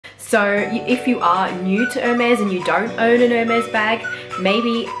So if you are new to Hermes and you don't own an Hermes bag,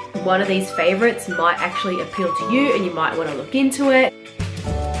 maybe one of these favorites might actually appeal to you and you might want to look into it.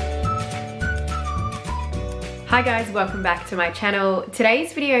 Hi guys, welcome back to my channel.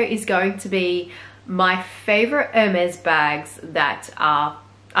 Today's video is going to be my favorite Hermes bags that are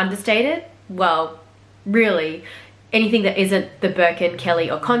understated. Well, really, anything that isn't the Birkin,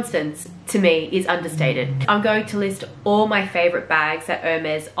 Kelly or Constance to me is understated. I'm going to list all my favorite bags that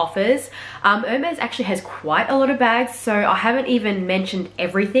Hermes offers. Hermes actually has quite a lot of bags, so I haven't even mentioned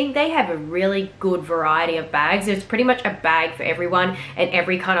everything. They have a really good variety of bags. There's pretty much a bag for everyone and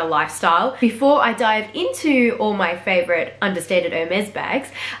every kind of lifestyle. Before I dive into all my favorite understated Hermes bags,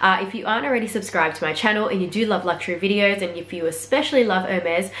 if you aren't already subscribed to my channel and you do love luxury videos, and if you especially love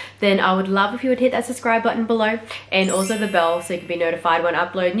Hermes, then I would love if you would hit that subscribe button below and also the bell so you can be notified when I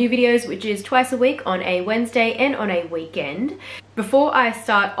upload new videos, which is twice a week on a Wednesday and on a weekend. Before I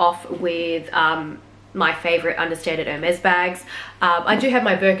start off with my favorite understated Hermes bags, I do have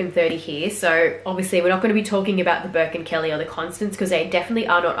my Birkin 30 here, so obviously we're not going to be talking about the Birkin, Kelly or the Constance because they definitely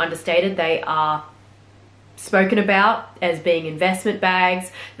are not understated. They are spoken about as being investment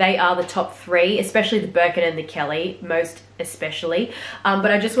bags. They are the top three, especially the Birkin and the Kelly, most especially.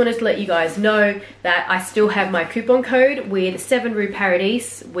 But I just wanted to let you guys know that I still have my coupon code with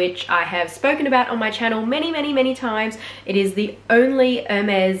favouruites, which I have spoken about on my channel many times. It is the only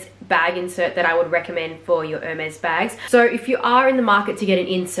Hermes bag insert that I would recommend for your Hermes bags. So if you are in the market to get an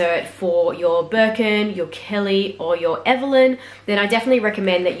insert for your Birkin, your Kelly or your Evelyne, then I definitely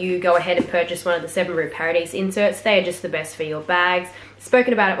recommend that you go ahead and purchase one of the favouruites inserts. They are just the best for your bags.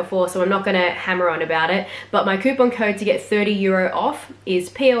 Spoken about it before, so I'm not going to hammer on about it, but my coupon code to get €30 off is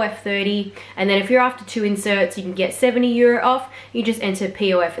POF30, and then if you're after 2 inserts you can get €70 off. You just enter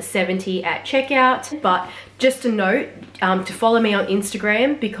POF70 at checkout. But just a note to follow me on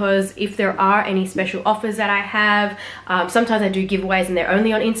Instagram, because if there are any special offers that I have, sometimes I do giveaways and they're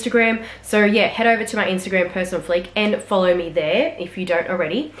only on Instagram. So yeah, head over to my Instagram, Purseonfleek, and follow me there if you don't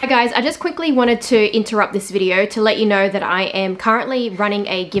already. Hi guys, I just quickly wanted to interrupt this video to let you know that I am currently running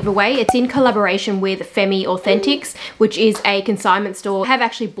a giveaway. It's in collaboration with Femi Authentics, which is a consignment store. I have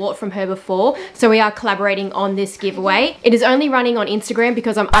actually bought from her before, so we are collaborating on this giveaway. It is only running on Instagram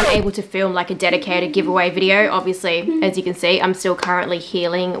because I'm unable to film like a dedicated giveaway video. Obviously, as you can see, I'm still currently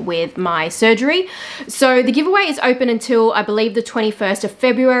healing with my surgery. So the giveaway is open until I believe the 21st of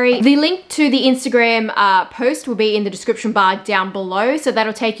February. The link to the Instagram post will be in the description bar down below, so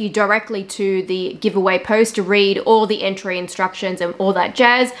that'll take you directly to the giveaway post to read all the entry instructions and all that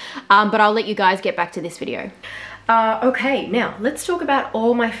jazz. But I'll let you guys get back to this video. Okay, now let's talk about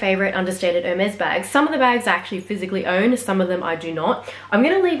all my favorite understated Hermes bags. Some of the bags I actually physically own, some of them I do not. I'm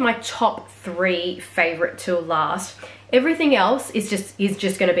going to leave my top 3 favorite till last. Everything else is just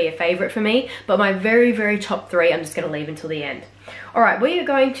going to be a favorite for me, but my very top 3 I'm just going to leave until the end. Alright, we are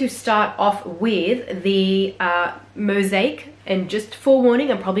going to start off with the mosaic, and just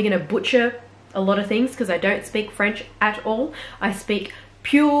forewarning, I'm probably going to butcher a lot of things because I don't speak French at all. I speak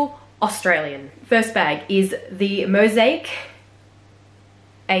pure Australian. First bag is the Mosaic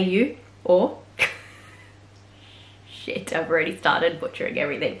AU, or shit, I've already started butchering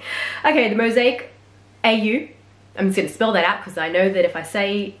everything. Okay, the Mosaic AU. I'm just going to spell that out because I know that if I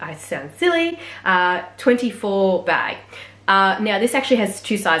say I sound silly. 24 bag. Now this actually has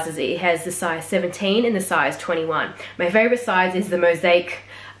 2 sizes. It has the size 17 and the size 21. My favorite size is the Mosaic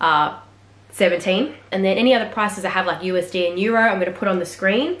 17, and then any other prices I have like USD and Euro I'm going to put on the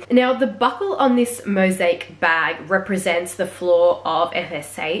screen. Now the buckle on this Mosaic bag represents the floor of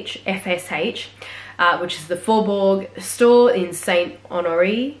FSH, which is the Faubourg store in Saint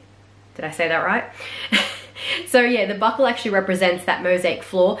Honoré. Did I say that right? So yeah, the buckle actually represents that mosaic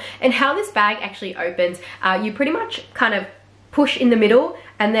floor. And how this bag actually opens, you pretty much kind of push in the middle,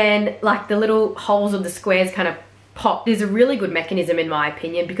 and then like the little holes of the squares kind of pop. There's a really good mechanism in my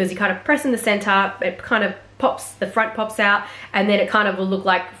opinion, because you kind of press in the center, it kind of pops, the front pops out, and then it kind of will look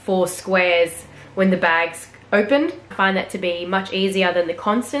like 4 squares when the bag's opened. I find that to be much easier than the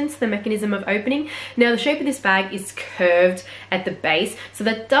Constance, the mechanism of opening. Now the shape of this bag is curved at the base, so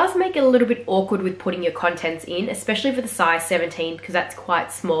that does make it a little bit awkward with putting your contents in, especially for the size 17 because that's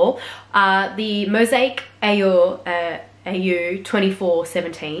quite small. The Mosaic AU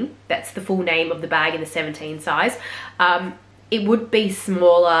 2417, that's the full name of the bag in the 17 size. It would be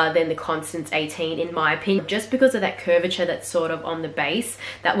smaller than the Constance 18 in my opinion, just because of that curvature that's sort of on the base.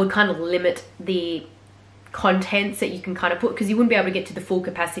 That would kind of limit the contents that you can kind of put, because you wouldn't be able to get to the full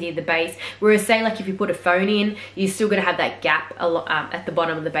capacity of the base. Whereas say like if you put a phone in, you're still going to have that gap at the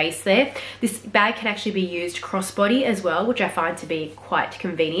bottom of the base there. This bag can actually be used crossbody as well, which I find to be quite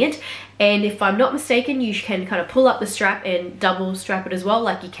convenient. And if I'm not mistaken, you can kind of pull up the strap and double strap it as well,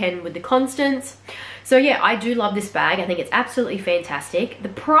 like you can with the Constance. So yeah, I do love this bag. I think it's absolutely fantastic. The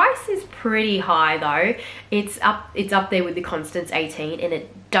price is pretty high though. It's up there with the Constance 18, and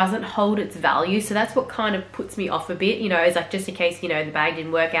it doesn't hold its value. So that's what kind of puts me off a bit, you know, is like, just in case, you know, the bag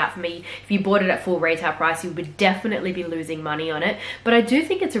didn't work out for me. If you bought it at full retail price, you would definitely be losing money on it. But I do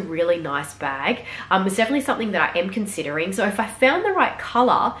think it's a really nice bag. It's definitely something that I am considering. So if I found the right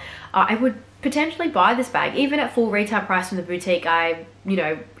color, I would potentially buy this bag. Even at full retail price from the boutique, you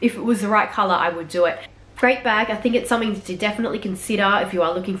know, if it was the right color, I would do it. Great bag. I think it's something to definitely consider if you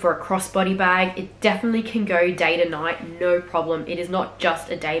are looking for a crossbody bag. It definitely can go day to night, no problem. It is not just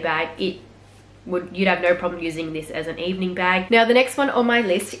a day bag. You'd have no problem using this as an evening bag. Now the next one on my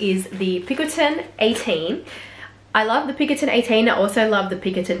list is the Pinkerton 18. I love the Pinkerton 18. I also love the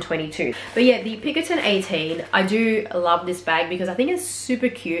Pinkerton 22. But yeah, the Pinkerton 18, I do love this bag because I think it's super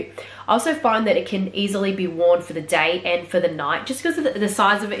cute. I also find that it can easily be worn for the day and for the night, just because of the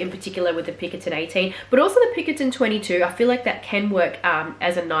size of it in particular with the Pinkerton 18. But also the Pinkerton 22, I feel like that can work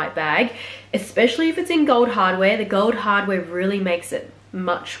as a night bag, especially if it's in gold hardware. The gold hardware really makes it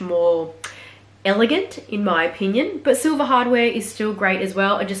much more elegant in my opinion, but silver hardware is still great as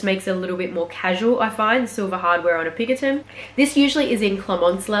well. It just makes it a little bit more casual, I find, silver hardware on a Pinkerton. This usually is in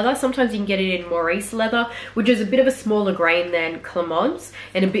Clemence leather. Sometimes you can get it in Maurice leather, which is a bit of a smaller grain than Clemence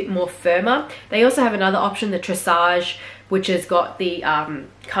and a bit more firmer. They also have another option, the Tressage, which has got the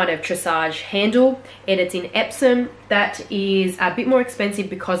kind of Tressage handle, and it's in Epsom. That is a bit more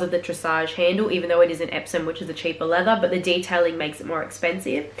expensive because of the Tressage handle, even though it is in Epsom, which is a cheaper leather, but the detailing makes it more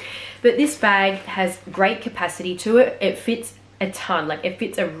expensive. But this bag has great capacity to it. It fits a ton, like it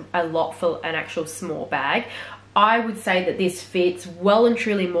fits a lot for an actual small bag. I would say that this fits well and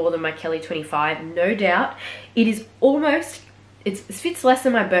truly more than my Kelly 25, no doubt. It is almost, it fits less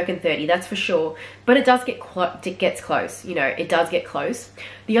than my Birkin 30, that's for sure, but it does it gets close, you know, it does get close.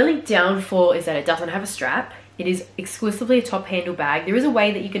 The only downfall is that it doesn't have a strap. It is exclusively a top handle bag. There is a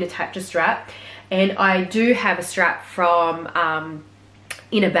way that you can attach a strap, and I do have a strap from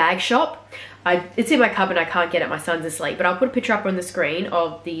in a bag shop. It's in my cupboard, I can't get it, my son's asleep, but I'll put a picture up on the screen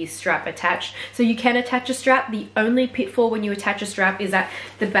of the strap attached. So you can attach a strap. The only pitfall when you attach a strap is that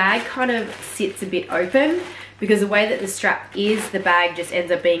the bag kind of sits a bit open, because the way that the strap is, the bag just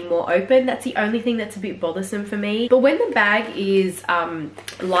ends up being more open. That's the only thing that's a bit bothersome for me. But when the bag is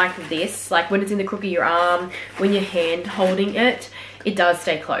like this, like when it's in the crook of your arm, when you're hand holding it, it does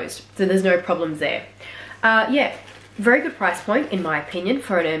stay closed. So there's no problems there. Yeah, very good price point in my opinion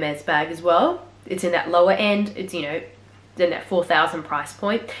for an Hermes bag as well. It's in that lower end, it's, you know, in that 4,000 price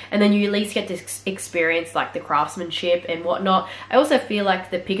point, and then you at least get to experience like the craftsmanship and whatnot. I also feel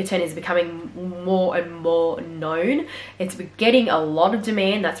like the Pinkerton is becoming more and more known. It's getting a lot of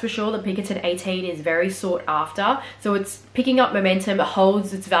demand, that's for sure. The Pinkerton 18 is very sought after, so it's picking up momentum. It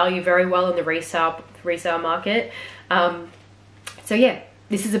holds its value very well in the resale market. So yeah,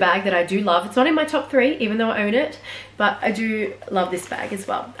 this is a bag that I do love. It's not in my top 3, even though I own it, but I do love this bag as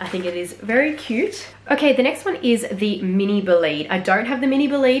well. I think it is very cute. Okay, the next one is the Mini Bolide. I don't have the Mini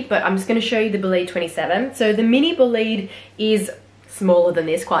Bolide, but I'm just going to show you the Bolide 27. So the Mini Bolide is smaller than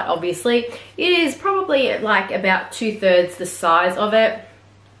this, quite obviously. It is probably like about 2/3 the size of it.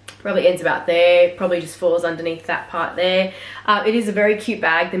 Probably ends about there, probably just falls underneath that part there. It is a very cute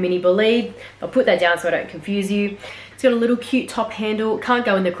bag, the Mini Bolide. I'll put that down so I don't confuse you. It's got a little cute top handle, can't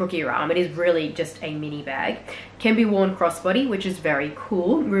go in the crook of your arm. It is really just a mini bag. Can be worn crossbody, which is very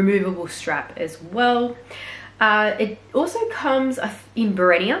cool. Removable strap as well. It also comes in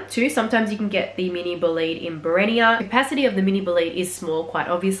Berenia too. Sometimes you can get the Mini Bolide in Berenia. The capacity of the Mini Bolide is small, quite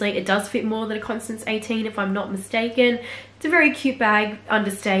obviously. It does fit more than a Constance 18 if I'm not mistaken. It's a very cute bag,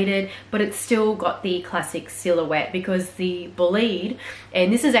 understated, but it's still got the classic silhouette, because the Bolide,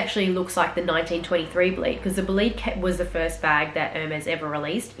 and this is actually looks like the 1923 Bolide, because the Bolide was the first bag that Hermes ever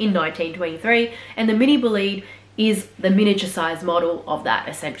released in 1923, and the Mini Bolide is the miniature size model of that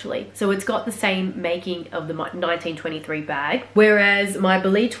essentially. So it's got the same making of the 1923 bag, whereas my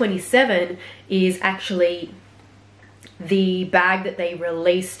Bolide 27 is actually the bag that they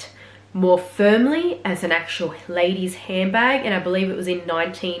released more firmly as an actual ladies handbag, and I believe it was in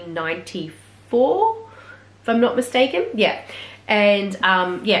 1994 if I'm not mistaken. Yeah. And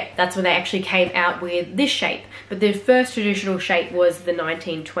yeah, that's when they actually came out with this shape. But the first traditional shape was the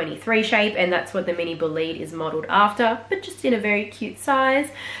 1923 shape, and that's what the Mini Bolide is modeled after, but just in a very cute size.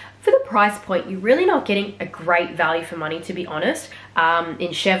 For the price point, you're really not getting a great value for money, to be honest,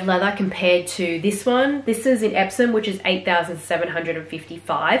 in Chev leather compared to this one. This is in Epsom, which is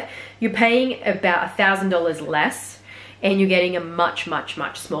 $8,755. You're paying about $1,000 less, and you're getting a much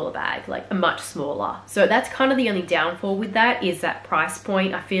smaller bag, like a much smaller. So that's kind of the only downfall with that, is that price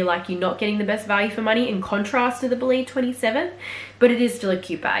point. I feel like you're not getting the best value for money in contrast to the Believe 27, but it is still a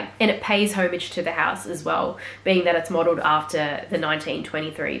cute bag, and it pays homage to the house as well, being that it's modeled after the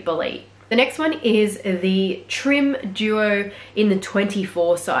 1923 Believe. The next one is the Trim Duo in the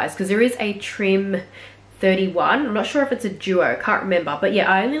 24 size, because there is a Trim 31. I'm not sure if it's a duo, can't remember, but yeah,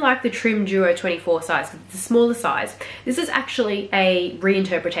 I only like the Trim Duo 24 size because it's a smaller size. This is actually a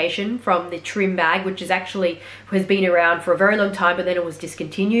reinterpretation from the Trim bag, which is actually has been around for a very long time, but then it was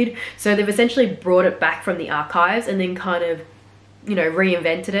discontinued. So they've essentially brought it back from the archives and then kind of, you know,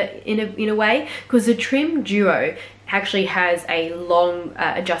 reinvented it in a way, because the Trim Duo actually has a long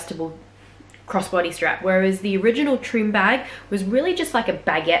adjustable crossbody strap, whereas the original Trim bag was really just like a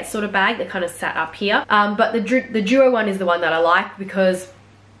baguette sort of bag that kind of sat up here. But the Duo one is the one that I like because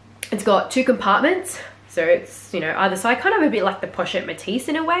it's got two compartments. So it's, you know, either side, kind of a bit like the Pochette Matisse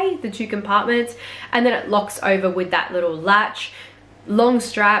in a way, the two compartments, and then it locks over with that little latch. Long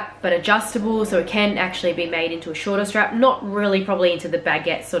strap, but adjustable, so it can actually be made into a shorter strap. Not really probably into the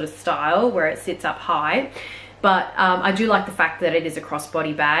baguette sort of style where it sits up high. But I do like the fact that it is a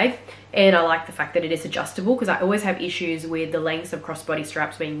crossbody bag, and I like the fact that it is adjustable, because I always have issues with the lengths of crossbody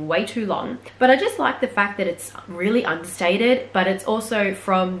straps being way too long. But I just like the fact that it's really understated, but it's also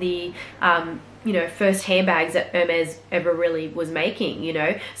from the you know, first handbags that Hermes ever really was making, you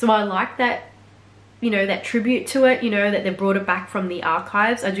know. So I like that, you know, that tribute to it, you know, that they brought it back from the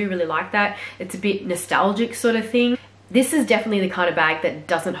archives. I do really like that. It's a bit nostalgic sort of thing. This is definitely the kind of bag that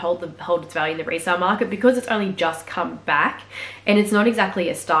doesn't hold its value in the resale market, because it's only just come back, and it's not exactly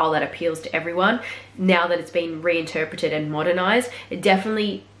a style that appeals to everyone. Now that it's been reinterpreted and modernized, it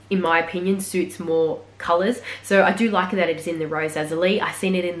definitely, in my opinion, suits more colors. So I do like that it's in the Rose Azalea. I've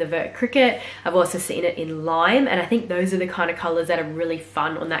seen it in the Vert Cricket. I've also seen it in Lime, and I think those are the kind of colors that are really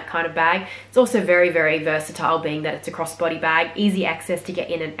fun on that kind of bag. It's also very versatile, being that it's a crossbody bag, easy access to get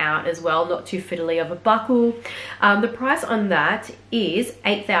in and out as well, not too fiddly of a buckle. The price on that is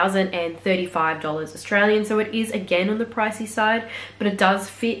 $8,035 Australian, so it is again on the pricey side, but it does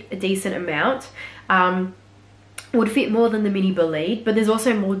fit a decent amount. Would fit more than the Mini Believe, but there's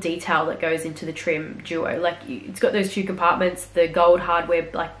also more detail that goes into the Trim Duo. Like, it's got those two compartments, the gold hardware,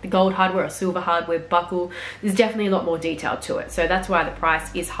 like the gold hardware or silver hardware buckle. There's definitely a lot more detail to it, so that's why the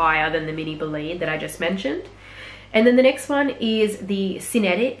price is higher than the Mini Believe that I just mentioned. And then the next one is the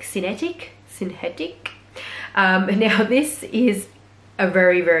Synthetic. Now this is a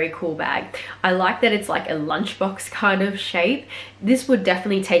very cool bag. I like that it's like a lunchbox kind of shape. This would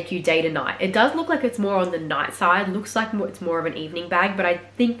definitely take you day to night. It does look like it's more on the night side, looks like it's more of an evening bag, but I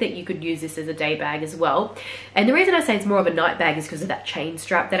think that you could use this as a day bag as well. And the reason I say it's more of a night bag is because of that chain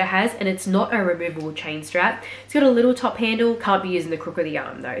strap that it has, and it's not a removable chain strap. It's got a little top handle, can't be used in the crook of the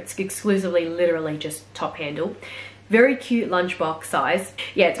arm though. It's exclusively literally just top handle. Very cute lunchbox size.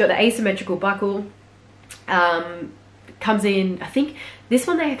 Yeah, it's got the asymmetrical buckle. Comes in, I think this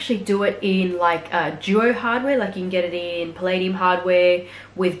one they actually do it in like duo hardware, like you can get it in palladium hardware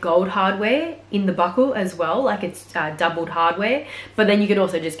with gold hardware in the buckle as well, like it's doubled hardware, but then you can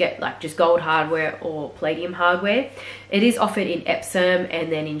also just get like just gold hardware or palladium hardware. It is offered in Epsom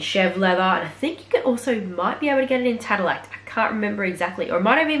and then in Chev leather, and I think you can also might be able to get it in Tadillac. I can't remember exactly, or it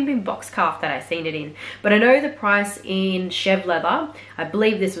might have even been box calf that I've seen it in, but I know the price in Chev leather, I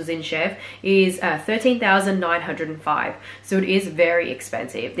believe this was in Chev, is $13,905, so it is very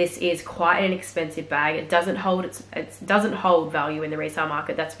expensive. This is quite an expensive bag. It doesn't hold it doesn't hold value in the resale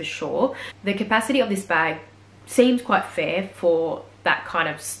market, that's for sure. The capacity of this bag seems quite fair for that kind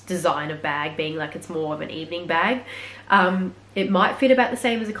of design of bag, being like it's more of an evening bag. It might fit about the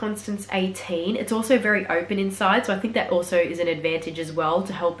same as a Constance 18. It's also very open inside, so I think that also is an advantage as well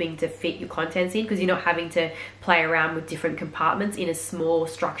to helping to fit your contents in, because you're not having to play around with different compartments in a small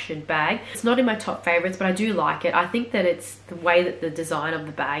structured bag. It's not in my top favorites, but I do like it. I think that it's the way that the design of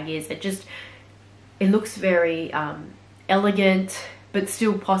the bag is. It looks very elegant, but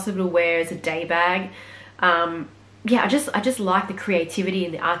still possible to wear as a day bag. Yeah, I just like the creativity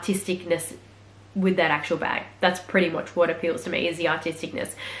and the artisticness with that actual bag. That's pretty much what appeals to me, is the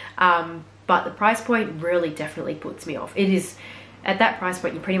artisticness. But the price point really definitely puts me off. It is, at that price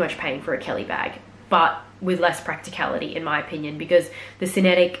point, you're pretty much paying for a Kelly bag, but with less practicality in my opinion, because the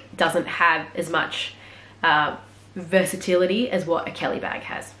Synthetic doesn't have as much versatility as what a Kelly bag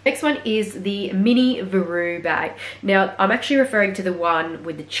has. Next one is the mini Veru bag. Now I'm actually referring to the one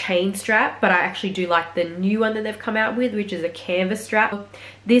with the chain strap, but I actually do like the new one that they've come out with, which is a canvas strap.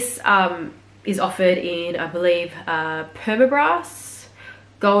 This is offered in, I believe, permabrass,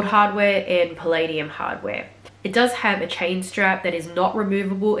 gold hardware and palladium hardware. It does have a chain strap that is not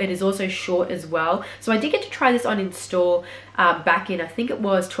removable. It is also short as well. So I did get to try this on in store back in, I think it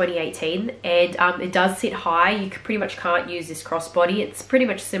was 2018, and it does sit high. You pretty much can't use this crossbody. It's pretty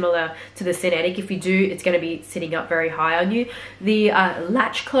much similar to the synthetic. If you do, it's going to be sitting up very high on you. The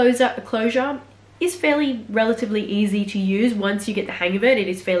latch closure is relatively easy to use. Once you get the hang of it, it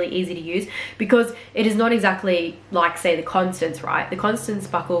is fairly easy to use because it is not exactly like, say, the Constance, right? The Constance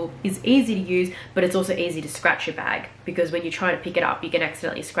buckle is easy to use, but it's also easy to scratch your bag because when you're trying to pick it up, you can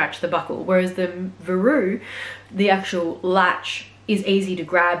accidentally scratch the buckle. Whereas the Veru, the actual latch is easy to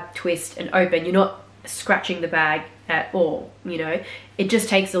grab, twist, and open. You're not scratching the bag at all, you know? It just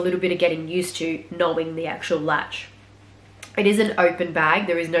takes a little bit of getting used to knowing the actual latch. It is an open bag.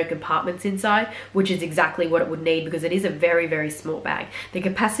 There is no compartments inside, which is exactly what it would need because it is a very, very small bag. The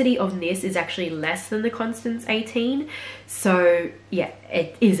capacity on this is actually less than the Constance 18. So yeah,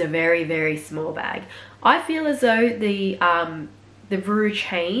 it is a very, very small bag. I feel as though the Veru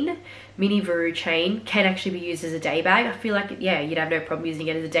chain, mini Veru chain, can actually be used as a day bag. I feel like, yeah, you'd have no problem using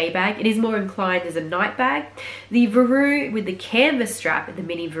it as a day bag. It is more inclined as a night bag. The Veru with the canvas strap, the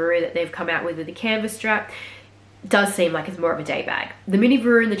mini Veru that they've come out with the canvas strap, does seem like it's more of a day bag. The mini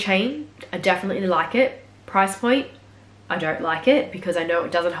Veru and the chain, I definitely like it. Price point, I don't like it because I know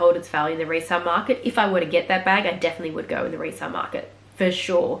it doesn't hold its value in the resale market. If I were to get that bag, I definitely would go in the resale market for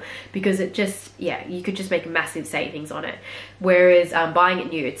sure because it just, yeah, you could just make massive savings on it. Whereas buying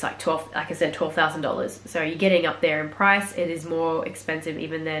it new, it's like $12,000. So you're getting up there in price. It is more expensive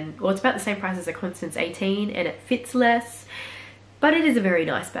even than, well, it's about the same price as a Constance 18 and it fits less. But it is a very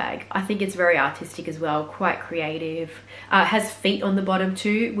nice bag. I think it's very artistic as well, quite creative. It has feet on the bottom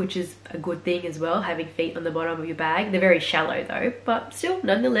too, which is a good thing as well, having feet on the bottom of your bag. They're very shallow though, but still,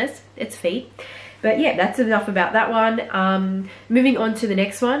 nonetheless, it's feet. But yeah, that's enough about that one. Moving on to the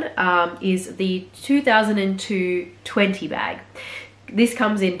next one is the 2002 20 bag. This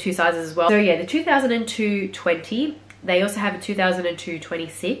comes in two sizes as well. So yeah, the 2002 20. They also have a 2002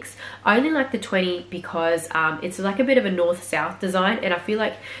 26. I only like the 20 because it's like a bit of a north-south design, and I feel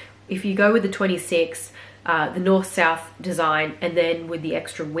like if you go with the 26, the north-south design, and then with the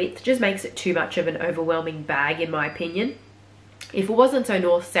extra width, just makes it too much of an overwhelming bag in my opinion. If it wasn't so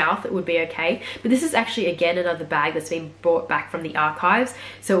north-south, it would be okay. But this is actually, again, another bag that's been brought back from the archives.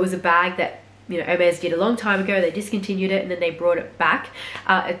 So it was a bag that, you know, Hermes did a long time ago. They discontinued it and then they brought it back.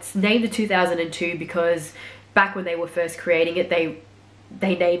 It's named the 2002 because back when they were first creating it, they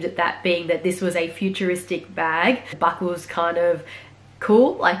named it that, being that this was a futuristic bag. The buckle's kind of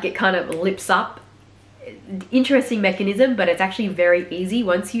cool, like it kind of lips up. Interesting mechanism, but it's actually very easy.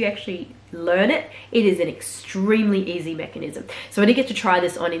 Once you actually learn it, it is an extremely easy mechanism. So I did get to try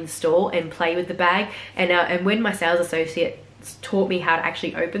this on install and play with the bag, and when my sales associate taught me how to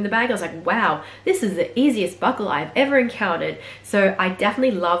actually open the bag, I was like, wow, this is the easiest buckle I've ever encountered. So I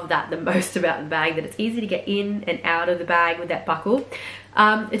definitely love that the most about the bag, that it's easy to get in and out of the bag with that buckle.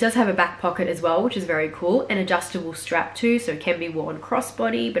 It does have a back pocket as well, which is very cool, an adjustable strap too, so it can be worn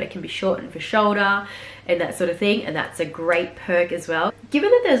crossbody, but it can be shortened for shoulder and that sort of thing, and that's a great perk as well. Given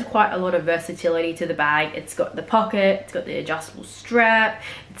that there's quite a lot of versatility to the bag, it's got the pocket, it's got the adjustable strap,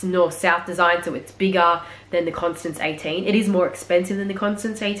 it's north-south design, so it's bigger than the Constance 18. It is more expensive than the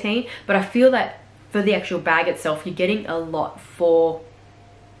Constance 18, but I feel that for the actual bag itself, you're getting a lot for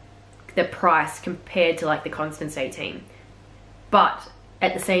the price compared to like the Constance 18. But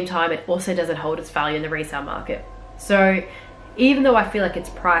at the same time, it also doesn't hold its value in the resale market. So even though I feel like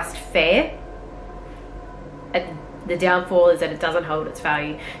it's priced fair, the downfall is that it doesn't hold its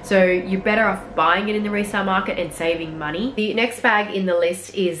value. So you're better off buying it in the resale market and saving money. The next bag in the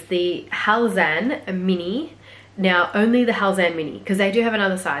list is the Halzan Mini. Now, only the Halzan Mini, because they do have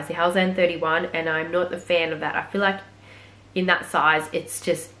another size, the Halzan 31, and I'm not a fan of that. I feel like in that size, it's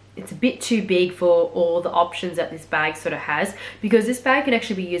a bit too big for all the options that this bag sort of has, because this bag can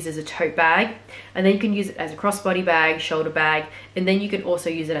actually be used as a tote bag, and then you can use it as a crossbody bag, shoulder bag, and then you can also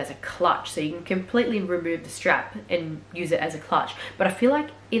use it as a clutch. So you can completely remove the strap and use it as a clutch. But I feel like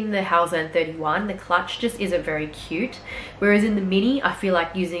in the Halzan 31, the clutch just isn't very cute. Whereas in the Mini, I feel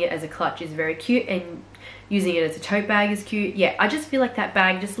like using it as a clutch is very cute, and using it as a tote bag is cute. Yeah, I just feel like that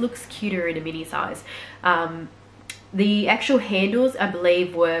bag just looks cuter in a mini size. The actual handles, I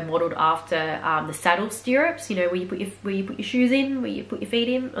believe, were modeled after the saddle stirrups, you know, where you put your shoes in, where you put your feet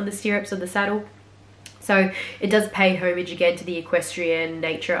in on the stirrups of the saddle. So it does pay homage again to the equestrian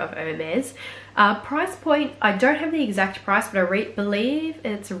nature of Hermes. Price point, I don't have the exact price, but I believe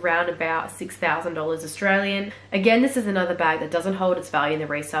it's around about $6,000 Australian. Again, this is another bag that doesn't hold its value in the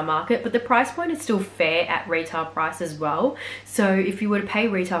resale market, but the price point is still fair at retail price as well. So if you were to pay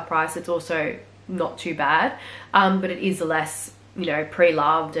retail price, it's also not too bad, but it is less, you know,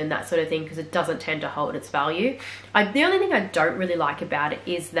 pre-loved and that sort of thing, because it doesn't tend to hold its value. The only thing I don't really like about it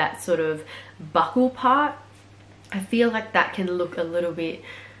is that sort of buckle part. I feel like that can look a little bit,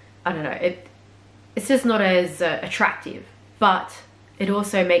 I don't know, it's just not as attractive, but it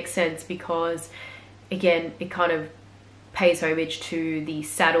also makes sense because, again, it kind of pays homage to the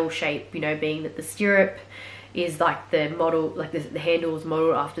saddle shape, you know, being that the stirrup is like the model, like the handle is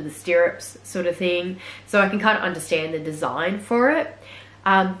modeled after the stirrups sort of thing. So I can kind of understand the design for it.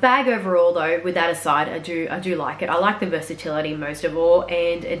 Bag overall though, with that aside, I do like it. I like the versatility most of all,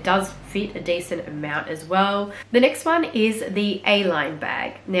 and it does fit a decent amount as well. The next one is the A-line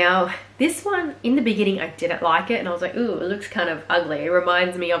bag. Now this one, in the beginning I didn't like it, and I was like, ooh, it looks kind of ugly. It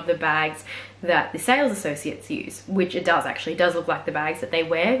reminds me of the bags that the sales associates use, which it does actually. It does look like the bags that they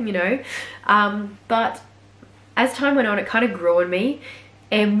wear, you know. But as time went on, it kind of grew on me,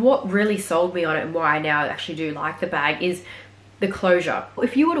 and what really sold me on it and why I now actually do like the bag is the closure.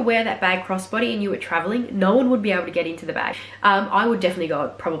 If you were to wear that bag crossbody and you were traveling, no one would be able to get into the bag. I would definitely go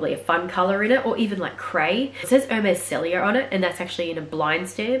with probably a fun color in it, or even like cray. It says Hermes Cellier on it, and that's actually in a blind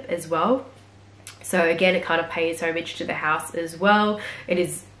stamp as well. So again, it kind of pays homage to the house as well. It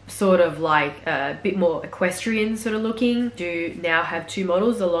is sort of like a bit more equestrian sort of looking. Do now have two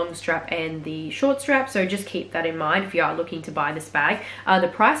models, the long strap and the short strap, so just keep that in mind if you are looking to buy this bag. The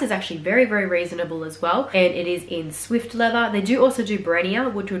price is actually very, very reasonable as well, and it is in Swift leather. They do also do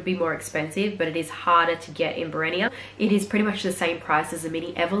Brenia, which would be more expensive, but it is harder to get in Brenia. It is pretty much the same price as the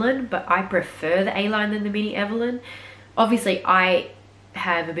mini Evelyne, but I prefer the A-line than the mini Evelyne. Obviously I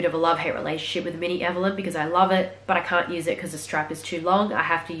have a bit of a love-hate relationship with the mini Evelyne because I love it, but I can't use it because the strap is too long. I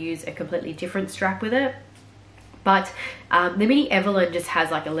have to use a completely different strap with it. But the mini Evelyne just has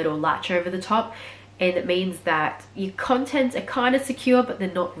like a little latch over the top, and it means that your contents are kind of secure, but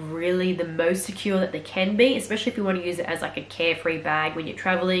they're not really the most secure that they can be, especially if you want to use it as like a carefree bag when you're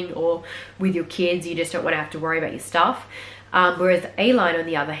traveling or with your kids. You just don't want to have to worry about your stuff. Whereas the A-line, on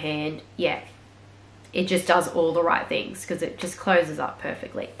the other hand, yeah, it just does all the right things because it just closes up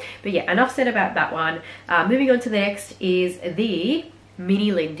perfectly. But yeah, enough said about that one. Moving on to the next is the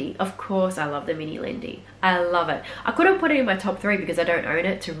Mini Lindy. Of course I love the Mini Lindy. I love it. I couldn't put it in my top 3 because I don't own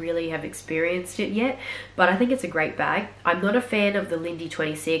it to really have experienced it yet, but I think it's a great bag. I'm not a fan of the Lindy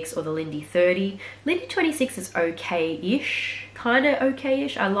 26 or the Lindy 30. Lindy 26 is okay-ish, kind of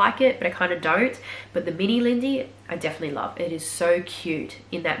okay-ish. I like it, but I kind of don't. But the Mini Lindy, I definitely love. It is so cute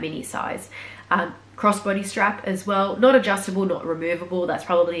in that mini size. Crossbody strap as well, not adjustable, not removable. That's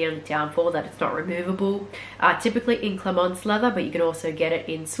probably the only downfall, that it's not removable. Typically in Clemence leather, but you can also get it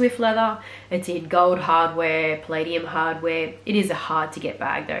in Swift leather. It's in gold hardware, palladium hardware. It is a hard to get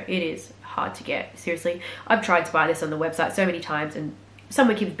bag though. It is hard to get, seriously. I've tried to buy this on the website so many times and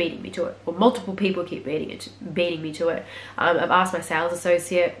someone keeps beating me to it, or multiple people keep beating me to it. I've asked my sales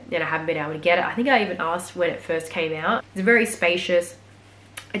associate and I haven't been able to get it. I think I even asked when it first came out. It's very spacious.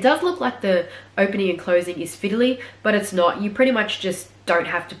 It does look like the opening and closing is fiddly, but it's not. You pretty much just don't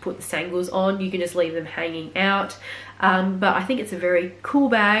have to put the sangles on. You can just leave them hanging out. But I think it's a very cool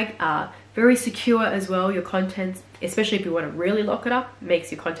bag, very secure as well. Your contents, especially if you want to really lock it up,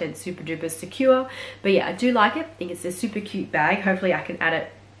 makes your content super duper secure. But yeah, I do like it. I think it's a super cute bag. Hopefully I can add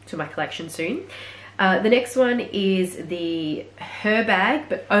it to my collection soon. The next one is the Her bag,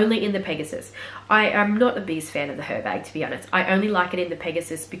 but only in the Pegasus. I am not a biggest fan of the Her bag, to be honest. I only like it in the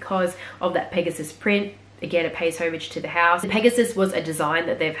Pegasus because of that Pegasus print. Again, it pays homage to the house. The Pegasus was a design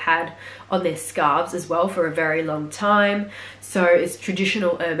that they've had on their scarves as well for a very long time. So it's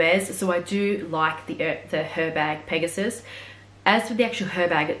traditional Hermes. So I do like the Her bag Pegasus. As for the actual Her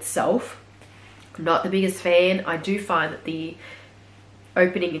bag itself, I'm not the biggest fan. I do find that the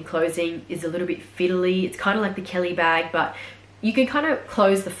opening and closing is a little bit fiddly. It's kind of like the Kelly bag, but you can kind of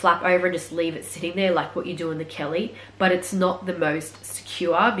close the flap over and just leave it sitting there like what you do in the Kelly, but it's not the most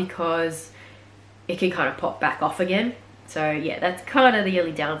secure because it can kind of pop back off again. So yeah, that's kind of the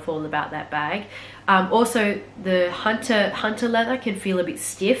only downfall about that bag. Also, the hunter leather can feel a bit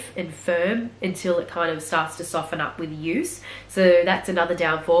stiff and firm until it kind of starts to soften up with use. So that's another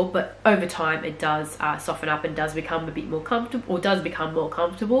downfall, but over time it does soften up and does become a bit more comfortable, or does become more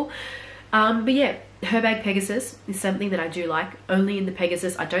comfortable. But yeah, Her bag Pegasus is something that I do like, only in the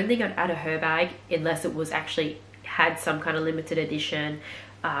Pegasus. I don't think I'd add a Her bag unless it was actually had some kind of limited edition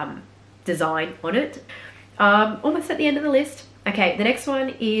design on it. Almost at the end of the list. Okay, the next one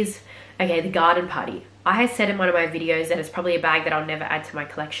is, okay, the garden party. I had said in one of my videos that it's probably a bag that I'll never add to my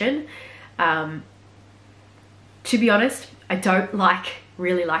collection. To be honest, I don't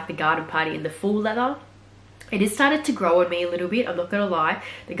really like the garden party in the full leather. It has started to grow on me a little bit, I'm not gonna lie.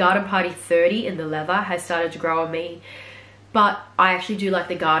 The garden party 30 in the leather has started to grow on me, but I actually do like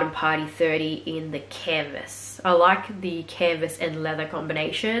the garden party 30 in the canvas. I like the canvas and leather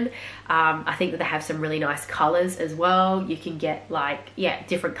combination. I think that they have some really nice colors as well. You can get like, yeah,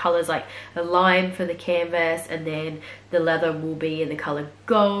 different colors, like a lime for the canvas, and then the leather will be in the color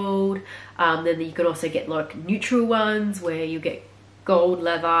gold. Then you can also get like neutral ones where you get gold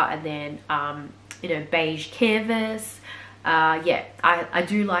leather and then you know, beige canvas. Yeah, I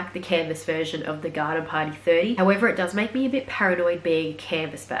do like the canvas version of the garden party 30. However, it does make me a bit paranoid being a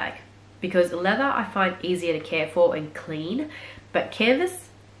canvas bag, because leather I find easier to care for and clean, but canvas,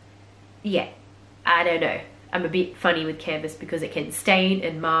 yeah, I don't know. I'm a bit funny with canvas because it can stain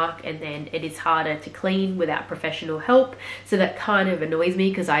and mark, and then it is harder to clean without professional help. So that kind of annoys me,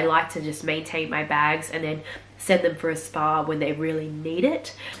 because I like to just maintain my bags and then send them for a spa when they really need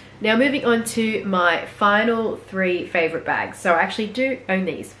it. Now moving on to my final 3 favorite bags. So I actually do own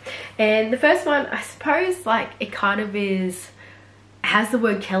these. And the first one, I suppose, like, it kind of has the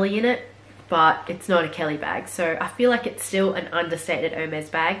word Kelly in it, but it's not a Kelly bag. So I feel like it's still an understated Hermes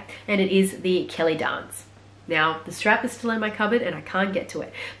bag, and it is the Kelly Dance. Now, the strap is still in my cupboard and I can't get to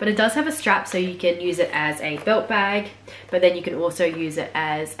it, but it does have a strap, so you can use it as a belt bag, but then you can also use it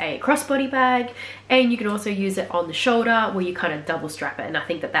as a crossbody bag, and you can also use it on the shoulder where you kind of double strap it, and I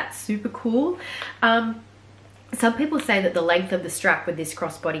think that that's super cool. Some people say that the length of the strap with this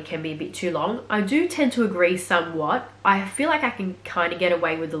crossbody can be a bit too long. I do tend to agree somewhat. I feel like I can kind of get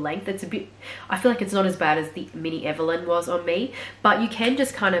away with the length. It's a bit, I feel like it's not as bad as the mini Evelyne was on me, but you can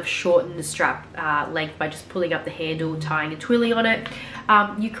just kind of shorten the strap length by just pulling up the handle, tying a twilly on it.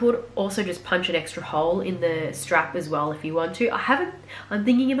 You could also just punch an extra hole in the strap as well if you want to. I'm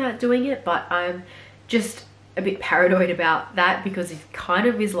thinking about doing it, but I'm just a bit paranoid about that because it kind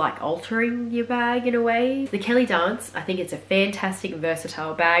of is like altering your bag in a way. The Kelly Dance, I think it's a fantastic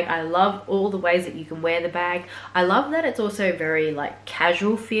versatile bag. I love all the ways that you can wear the bag. I love that it's also very like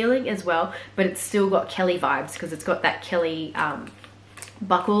casual feeling as well, but it's still got Kelly vibes because it's got that Kelly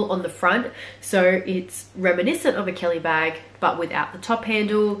buckle on the front, so it's reminiscent of a Kelly bag but without the top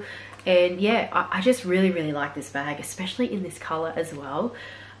handle. And yeah, I just really like this bag, especially in this color as well.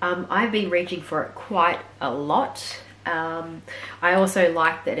 I've been reaching for it quite a lot. I also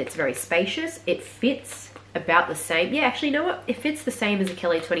like that it's very spacious. It fits about the same. Yeah, actually, you know what? It fits the same as a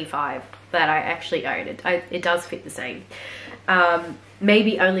Kelly 25 that I actually own. It does fit the same.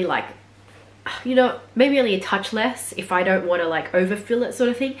 Maybe only like, you know, maybe only a touch less if I don't want to like overfill it sort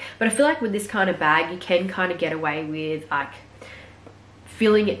of thing. But I feel like with this kind of bag, you can kind of get away with like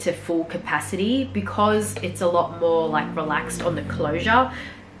filling it to full capacity because it's a lot more like relaxed on the closure.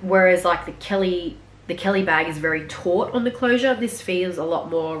 Whereas like the Kelly bag is very taut on the closure. This feels a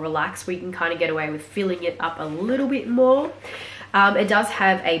lot more relaxed where you can kind of get away with filling it up a little bit more. It does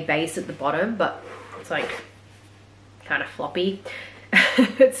have a base at the bottom, but it's like kind of floppy.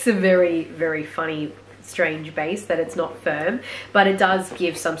 It's a very funny, strange base that it's not firm, but it does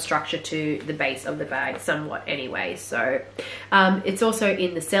give some structure to the base of the bag somewhat anyway. So it's also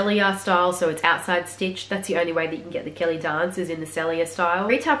in the Celia style, so it's outside stitched. That's the only way that you can get the Kelly Dance, is in the Celia style.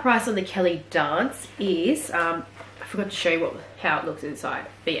 Retail price on the Kelly Dance is I forgot to show you how it looks inside,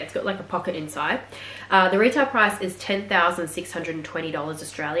 but yeah, it's got like a pocket inside. The retail price is $10,620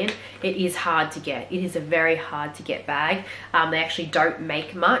 Australian. It is hard to get. It is a very hard to get bag. They actually don't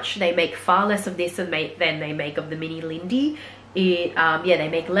make much. They make far less of this than they make of the mini Lindy. Yeah, they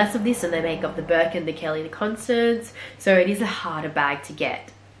make less of this than they make of the Birkin, the Kelly, the Constance. So it is a harder bag to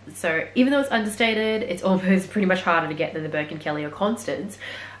get. So even though it's understated, it's almost pretty much harder to get than the Birkin, Kelly, or Constance.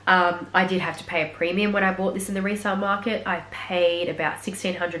 I did have to pay a premium when I bought this in the resale market. I paid about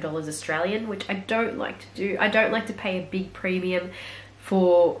 $1,600 Australian, which I don't like to do. I don't like to pay a big premium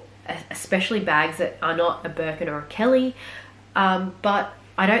for especially bags that are not a Birkin or a Kelly, but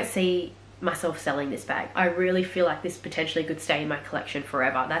I don't see myself selling this bag. I really feel like this potentially could stay in my collection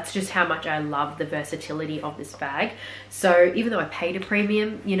forever. That's just how much I love the versatility of this bag. So even though I paid a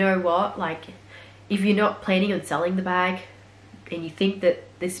premium, you know what, like if you're not planning on selling the bag and you think that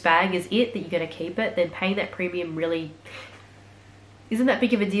this bag is it, that you're going to keep it, then paying that premium really isn't that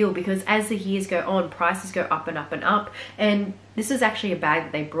big of a deal, because as the years go on, prices go up and up and up. And this is actually a bag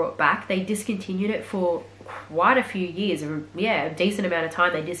that they brought back. They discontinued it for quite a few years, yeah, a decent amount of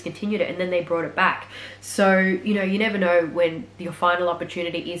time. They discontinued it and then they brought it back. So, you know, you never know when your final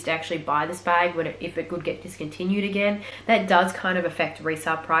opportunity is to actually buy this bag, if it could get discontinued again. That does kind of affect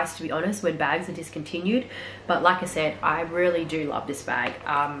resale price, to be honest, when bags are discontinued. But like I said, I really do love this bag.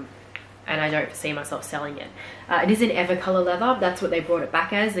 And I don't see myself selling it. It is in Evercolor leather. That's what they brought it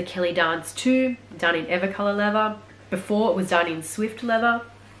back as. The Kelly Dance 2, done in Evercolor leather. Before it was done in Swift leather.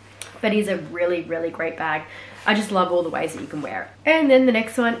 But it is a really, really great bag. I just love all the ways that you can wear it. And then the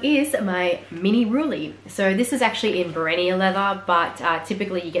next one is my mini ruly. So this is actually in Brenia leather, but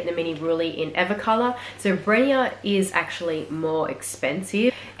typically you get the mini ruly in Evercolor. So Brenia is actually more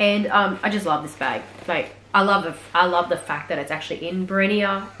expensive. And I just love this bag. Like, I love the fact that it's actually in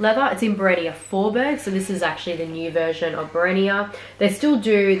Brenia leather. It's in Brenia Forberg, so this is actually the new version of Brenia. They still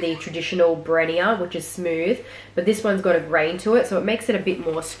do the traditional Brenia, which is smooth, but this one's got a grain to it, so it makes it a bit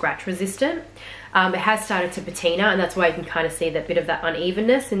more scratch resistant. It has started to patina, and that's why you can kind of see that bit of that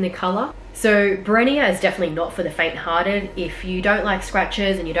unevenness in the color. So Brenia is definitely not for the faint-hearted. If you don't like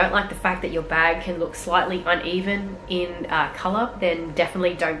scratches and you don't like the fact that your bag can look slightly uneven in color, then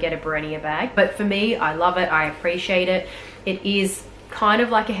definitely don't get a Brenia bag. But for me, I love it, I appreciate it. It is kind of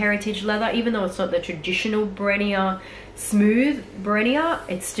like a heritage leather, even though it's not the traditional Brenia, smooth Brenia,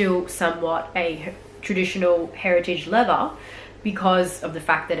 it's still somewhat a traditional heritage leather because of the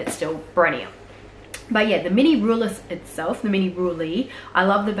fact that it's still Brenia. But yeah, the mini ruler itself, the mini ruly, I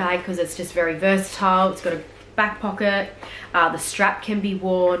love the bag because it's just very versatile. It's got a back pocket, the strap can be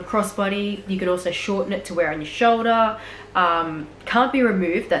worn crossbody. You can also shorten it to wear on your shoulder. Can't be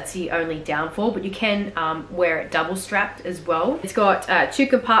removed, that's the only downfall, but you can wear it double strapped as well. It's got 2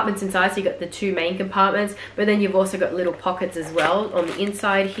 compartments inside, so you got the 2 main compartments, but then you've also got little pockets as well on the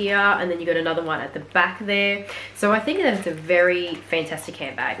inside here, and then you got another one at the back there. So I think that it's a very fantastic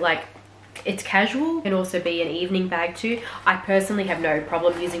handbag. Like, it's casual, can also be an evening bag too. I personally have no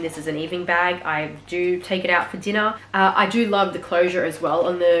problem using this as an evening bag. I do take it out for dinner. I do love the closure as well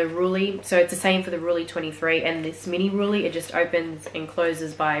on the ruly. So it's the same for the ruly 23 and this mini ruly. It just opens and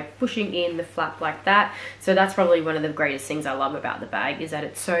closes by pushing in the flap like that. So that's probably one of the greatest things I love about the bag, is that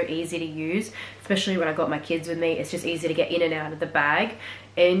it's so easy to use, especially when I got my kids with me. It's just easy to get in and out of the bag.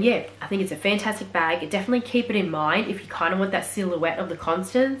 And yeah, I think it's a fantastic bag. Definitely keep it in mind if you kind of want that silhouette of the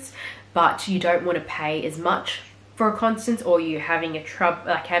Constance, but you don't want to pay as much for a Constance, or you're having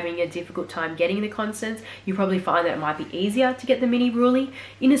a difficult time getting the Constance. You probably find that it might be easier to get the mini ruly.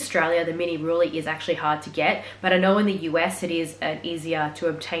 In Australia, the mini ruly is actually hard to get, but I know in the US it is an easier to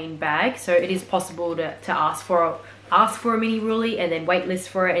obtain bag, so it is possible to ask for a mini ruly and then wait list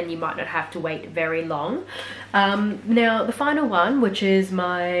for it, and you might not have to wait very long. Now the final one, which is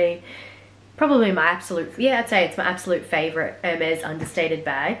probably my absolute, yeah, I'd say it's my absolute favorite Hermes understated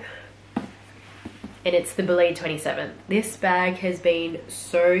bag, and it's the Belize 27. This bag has been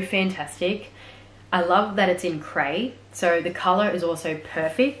so fantastic. I love that it's in cray, so the color is also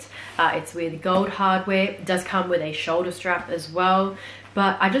perfect. It's with gold hardware. It does come with a shoulder strap as well,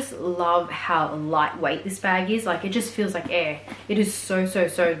 but I just love how lightweight this bag is. Like, it just feels like air. It is so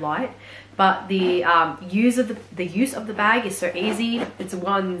light. But the use of the bag is so easy. It's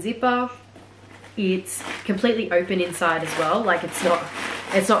one zipper. It's completely open inside as well. Like, it's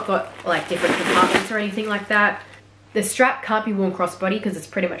not got like different compartments or anything like that. The strap can't be worn crossbody because it's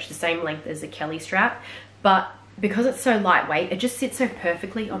pretty much the same length as the Kelly strap, but because it's so lightweight, it just sits so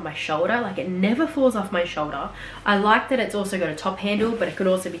perfectly on my shoulder. Like, it never falls off my shoulder. I like that it's also got a top handle, but it can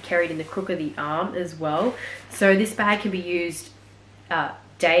also be carried in the crook of the arm as well. So this bag can be used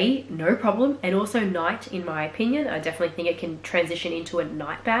day, no problem, and also night, in my opinion. I definitely think it can transition into a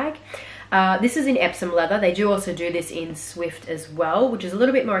night bag. This is in Epsom leather. They do also do this in Swift as well, which is a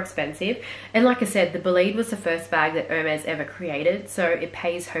little bit more expensive. And like I said, the Belize was the first bag that Hermes ever created, so it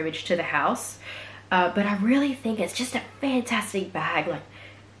pays homage to the house. But I really think it's just a fantastic bag.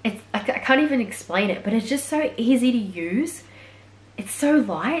 Like, I can't even explain it, but it's just so easy to use. It's so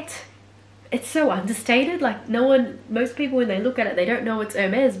light. It's so understated. Like, most people, when they look at it, they don't know it's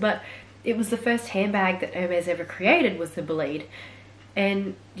Hermes, but it was the first handbag that Hermes ever created, was the Belize.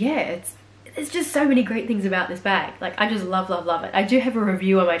 And yeah, there's just so many great things about this bag. Like, I just love it. I do have a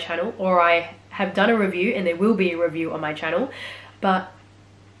review on my channel, or I have done a review, and there will be a review on my channel. But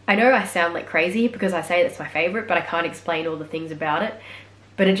I know I sound like crazy because I say that's my favorite, but I can't explain all the things about it.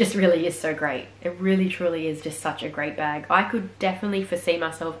 But it just really is so great. It really truly is just such a great bag. I could definitely foresee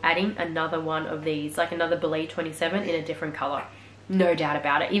myself adding another one of these, like another Belize 27 in a different color. No doubt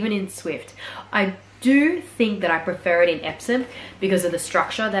about it, even in Swift. I do think that I prefer it in Epsom because of the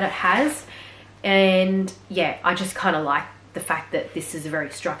structure that it has. And yeah, I just kind of like the fact that this is a very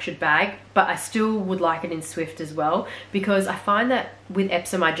structured bag, but I still would like it in Swift as well, because I find that with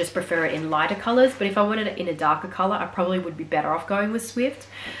Epsom I just prefer it in lighter colors, but if I wanted it in a darker color I probably would be better off going with Swift.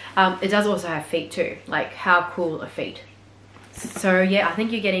 It does also have feet too, like how cool are feet. So yeah, I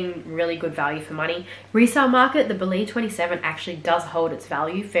think you're getting really good value for money. Resale market, the Belize 27 actually does hold its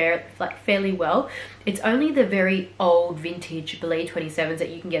value fairly well. It's only the very old vintage Belize 27s that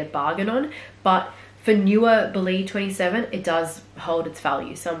you can get a bargain on, but for newer Belize 27, it does hold its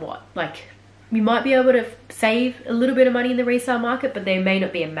value somewhat. Like, you might be able to save a little bit of money in the resale market, but there may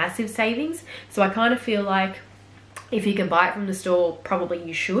not be a massive savings. So I kind of feel like if you can buy it from the store, probably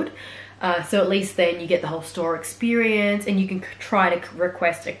you should. So at least then you get the whole store experience, and you can try to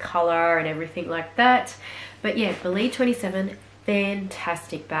request a color and everything like that. But yeah, Belize 27,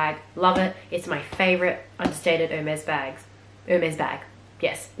 fantastic bag. Love it. It's my favorite understated Hermes bags. Hermes bag.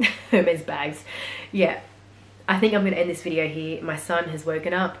 Yes, Hermes bags. Yeah, I think I'm going to end this video here. My son has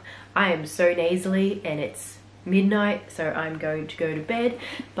woken up. I am so nasally and it's midnight, so I'm going to go to bed.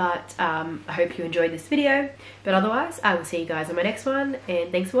 But I hope you enjoyed this video. But otherwise, I will see you guys on my next one,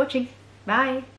 and thanks for watching. Bye.